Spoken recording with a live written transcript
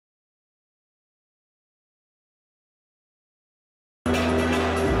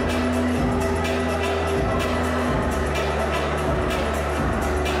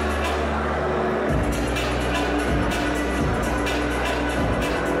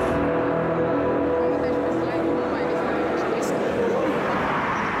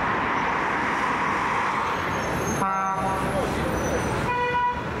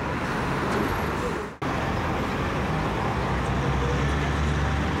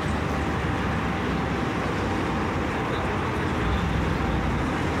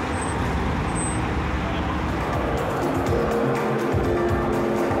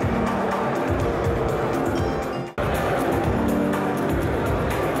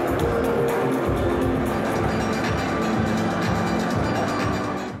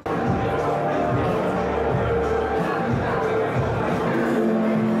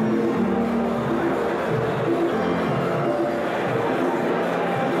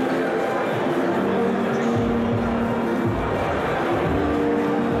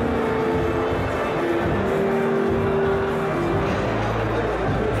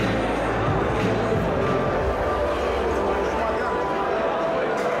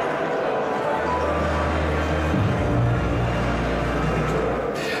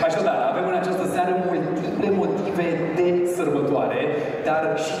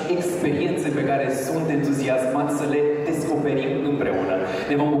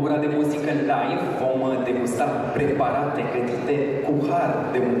Ne vom bucura de muzică live, vom degusta preparate gătite cu har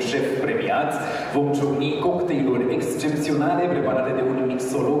de un șef premiat, vom ciocni cocktailuri excepționale preparate de un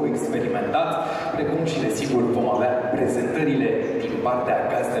mixolog experimentat, precum și, desigur, vom avea prezentările din partea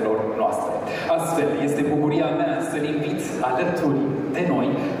gazdelor noastre. Astfel, este bucuria mea să-l invit alături de noi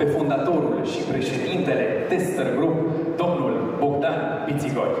pe fondatorul și președintele Tester Group, domnul Bogdan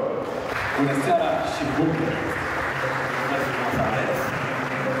Pițigoi. Bună seara și bun!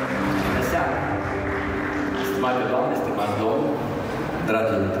 Bună seara! Stimate doamne, stimați domni,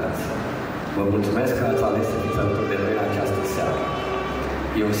 dragi invitați, vă mulțumesc că ați ales să fiți alături de noi în această seară.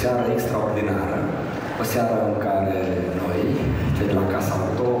 E o seară extraordinară, o seară în care noi, cei de la Casa,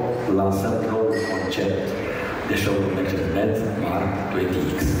 lansăm noul concept de show-ul Mercedes-Benz Mark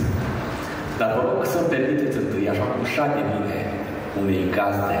 20X. Dar vă rog să-mi permiteți întâi, așa cum șade bine unei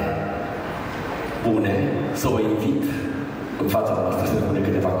gazde bune, să o invit în fața noastră să spune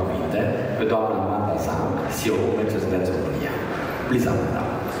câteva cuvinte pe doamna Amanda Zang, CEO-ul Mercedes-Benz România. Please, Amanda.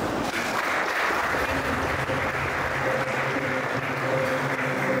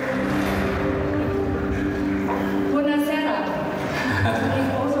 Bună seara! I'm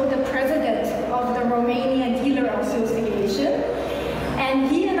also the president of the Romanian Dealer Association, and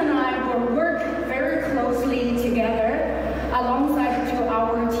he and I will work very closely together alongside to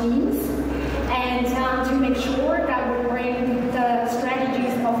our teams and to make sure that we bring the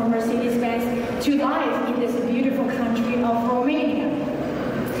strategies of Mercedes-Benz to life in this beautiful country of Romania.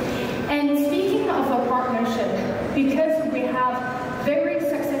 And speaking of a partnership, because we have very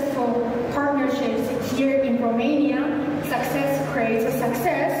successful partnerships here in Romania, success creates a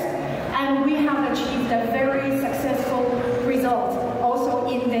success, and we have achieved a very successful result also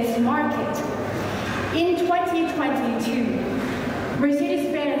in this market. In 2022,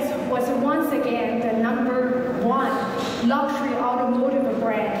 Mercedes-Benz was once again the #1 luxury automotive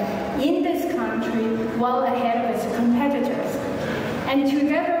brand in this country, well ahead of its competitors. And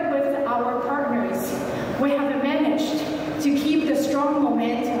together with our partners, we have managed to keep the strong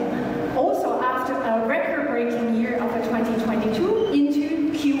momentum also after a record-breaking year of 2022 into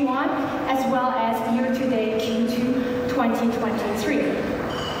Q1 as well as year-to-date Q2 2023.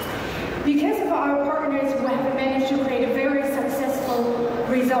 Because of our partners, we have managed to create a very successful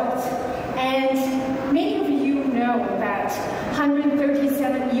results. And many of you know that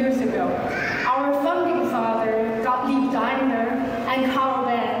 137 years ago, our founding father, Gottlieb Daimler and Karl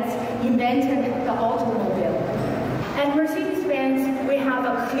Benz, invented the automobile. At Mercedes-Benz, we have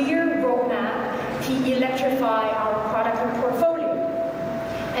a clear roadmap to electrify our product portfolio.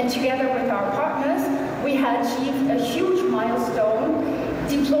 And together with our partners, we have achieved a huge milestone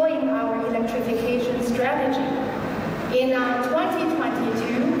deploying our electrification strategy. In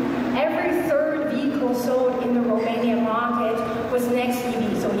 2022, every third vehicle sold in the Romanian market was next EV,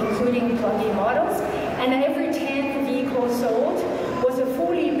 so including plug-in models, and every 10th vehicle sold was a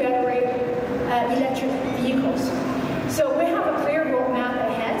fully battery electric vehicles. So we have a clear roadmap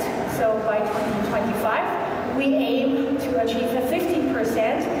ahead. So by 2025, we aim to achieve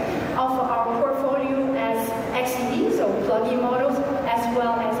 50% of our portfolio as xEV, so plug-in models, as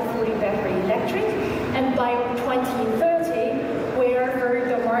well as fully battery electric. And by 2030, wherever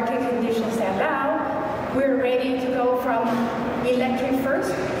the market conditions allow, we're ready to go from electric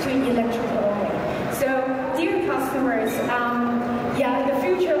first to electric only. So, dear customers, the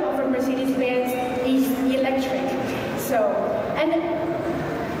future of a Mercedes-Benz is electric. So, and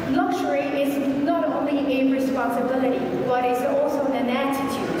luxury is not only a responsibility, but it's also an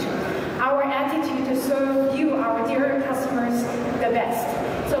attitude. Our attitude to serve you, our dear customers, the best.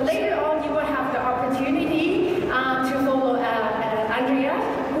 So later on, you will have the opportunity to follow Andrea,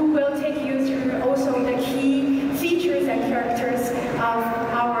 who will take you through also the key features and characters of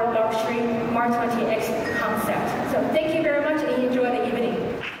our luxury Mark 20X concept. So thank you very much and enjoy the evening.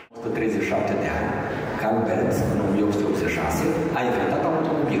 137 de ani, Karl Benz, în 1886, a inventat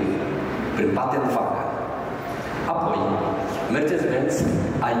automobilul prin patent vagă. Apoi, Mercedes-Benz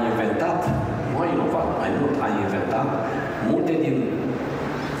a inventat, nu a inovat, mai mult a inventat multe din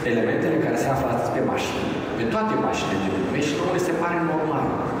elementele care se află astăzi pe mașini. Pe toate mașinile din lume și nouă se pare normal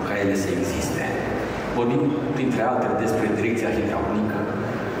ca ele să existe. Vorbim, printre altele, despre direcția hidraulică,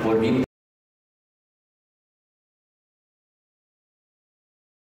 vorbim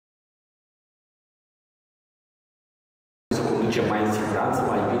să conduce mai în siguranță,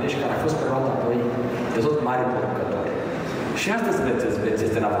 mai bine și care a fost preluat apoi de tot mari producători. Și astăzi Mercedes-Benz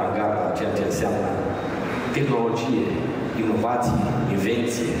este în avangarda a ceea ce înseamnă tehnologie, inovație,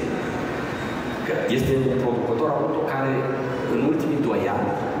 invenție. Este un producător auto care în ultimii 2 ani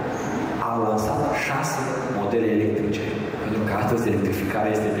a lansat 6 modele electrice. Pentru că astăzi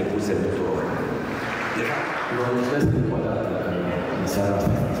electrificarea este depusă tuturor. Deci, vă mulțumesc încă o dată în seara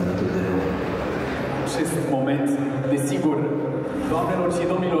asta alături de noi. Acest moment, desigur, doamnelor și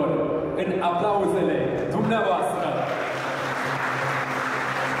domnilor, în aplauzele dumneavoastră,